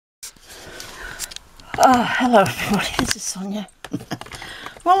Oh, hello everybody, this is Sonia.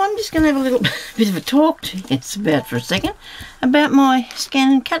 Well, I'm just going to have a little bit of a talk to you about for a second about my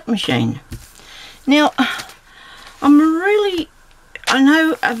scan and cut machine. Now, I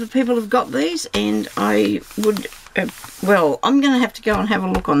know other people have got these, and I would, well, I'm going to have to go and have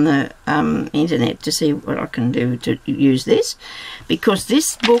a look on the internet to see what I can do to use this, because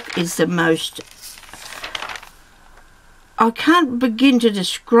this book is the most, I can't begin to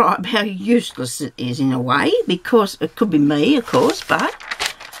describe how useless it is in a way, because it could be me, of course, but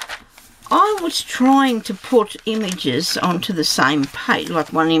I was trying to put images onto the same page,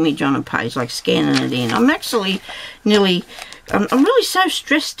 like one image on a page, like scanning it in. I'm actually nearly, I'm really so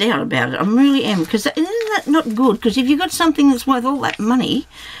stressed out about it. I really am, because isn't that not good? Because if you've got something that's worth all that money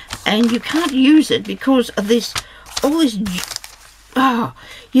and you can't use it because of this, all this,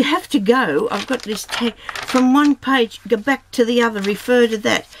 you have to go, I've got this tag, from one page, go back to the other, refer to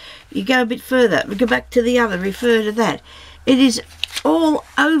that. You go a bit further, go back to the other, refer to that. It is all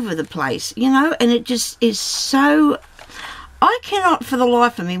over the place, you know, and it just is so, I cannot for the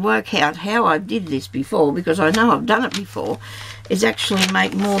life of me work out how I did this before, because I know I've done it before, is actually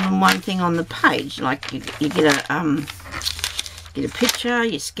make more than one thing on the page. Like you get a picture,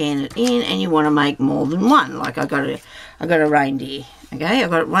 you scan it in, and you want to make more than one. Like I got a reindeer. Okay, I've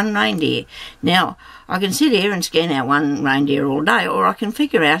got one reindeer. Now, I can sit here and scan out one reindeer all day, or I can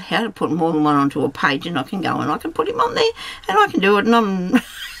figure out how to put more than one onto a page, and I can go and I can put him on there, and I can do it, and I'm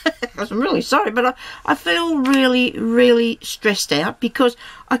really sorry, but I feel really, really stressed out, because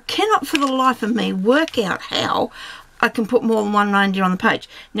I cannot for the life of me work out how I can put more than one reindeer on the page.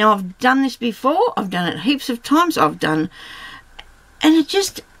 Now, I've done this before, I've done it heaps of times, and it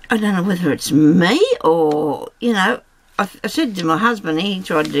just, I don't know whether it's me, or, you know, I said to my husband, he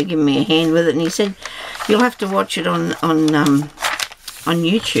tried to give me a hand with it, and he said, you'll have to watch it on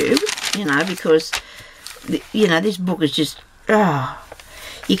YouTube, you know, because, you know, this book is just,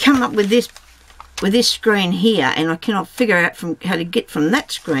 you come up with this screen here, and I cannot figure out how to get from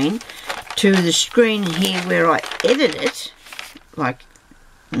that screen to the screen here where I edit it, like,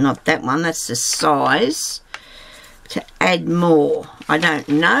 not that one, that's the size, to add more. I don't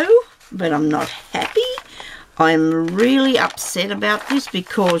know, but I'm not happy. I'm really upset about this,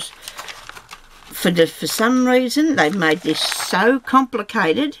 because for some reason they've made this so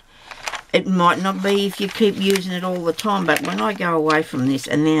complicated. It might not be if you keep using it all the time, but when I go away from this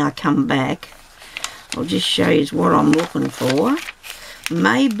and then I come back, I'll just show you what I'm looking for.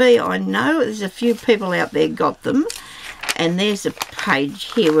 Maybe, I know there's a few people out there got them, and there's a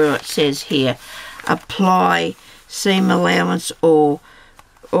page here where it says here, apply seam allowance or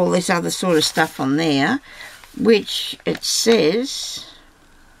all this other sort of stuff on there, which it says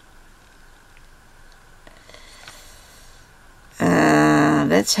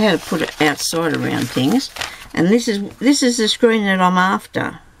that's how to put it outside around things, and this is the screen that I'm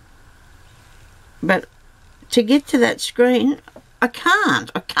after. But to get to that screen, I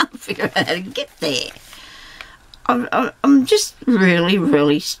can't figure out how to get there. I'm just really,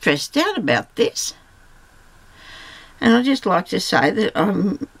 really stressed out about this, and I'd just like to say that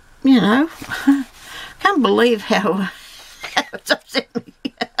I'm, you know, can't believe how it's upset me.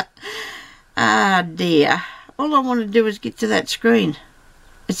 Ah, dear. All I want to do is get to that screen.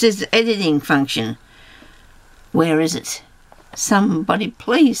 It says the editing function. Where is it? Somebody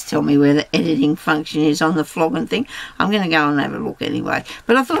please tell me where the editing function is on the flogging thing. I'm going to go and have a look anyway.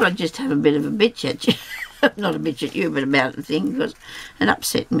 But I thought I'd just have a bit of a bitch at you. Not a bitch at you, but about the thing, because it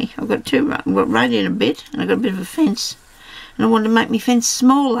upset me. I've got reindeer in a bit, and I've got a bit of a fence. And I want to make my fence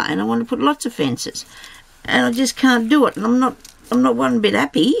smaller, and I want to put lots of fences, and I just can't do it, and I'm not one bit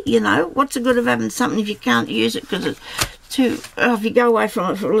happy, you know. What's the good of having something if you can't use it, because it's too, if you go away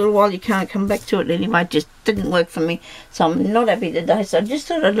from it for a little while, you can't come back to it anyway. It just didn't work for me, so I'm not happy today. So I just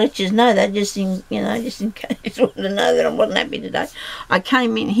thought I'd let you know that, just in case you wanted to know that I wasn't happy today. I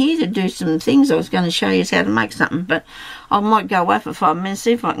came in here to do some things. I was going to show you how to make something, but I might go away for 5 minutes,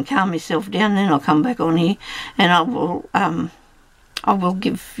 see if I can calm myself down, then I'll come back on here, and I will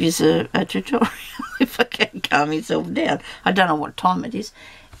give you a tutorial if I can calm myself down. I don't know what time it is.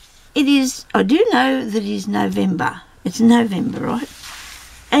 It is, I do know that it is November. It's November, right?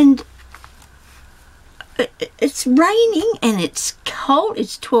 And it's raining and it's cold.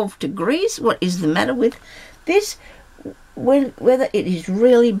 It's 12 degrees. What is the matter with this? Whether it is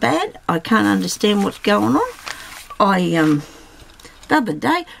really bad, I can't understand what's going on. The other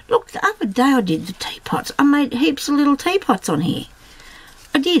day I did the teapots. I made heaps of little teapots on here.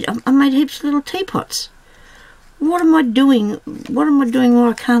 I did. I made heaps of little teapots. What am I doing? What am I doing where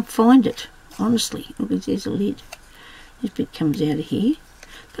I can't find it? Honestly, look, there's a lid. This bit comes out of here.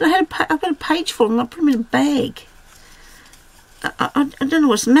 But I've got a page full and I put them in a bag. I don't know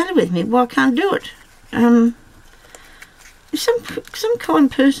what's the matter with me. Why I can't do it. Some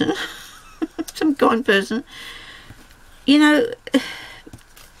kind person, some kind person, you know,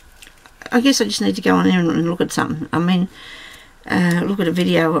 I guess I just need to go on there and look at something. I mean, look at a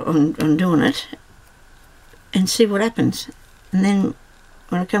video on doing it and see what happens. And then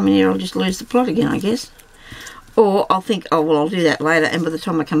when I come in here, I'll just lose the plot again, I guess. Or I'll think, oh, well, I'll do that later. And by the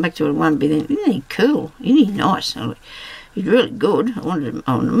time I come back to it, it won't be then. Isn't he cool? Isn't he nice? He's really good. I wanted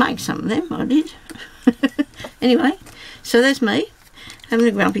to make some of them. I did. Anyway, so that's me having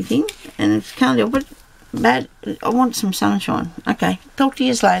a grumpy thing. And can't help it. Bad. I want some sunshine. Okay, talk to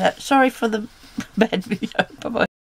you later. Sorry for the bad video. Bye-bye.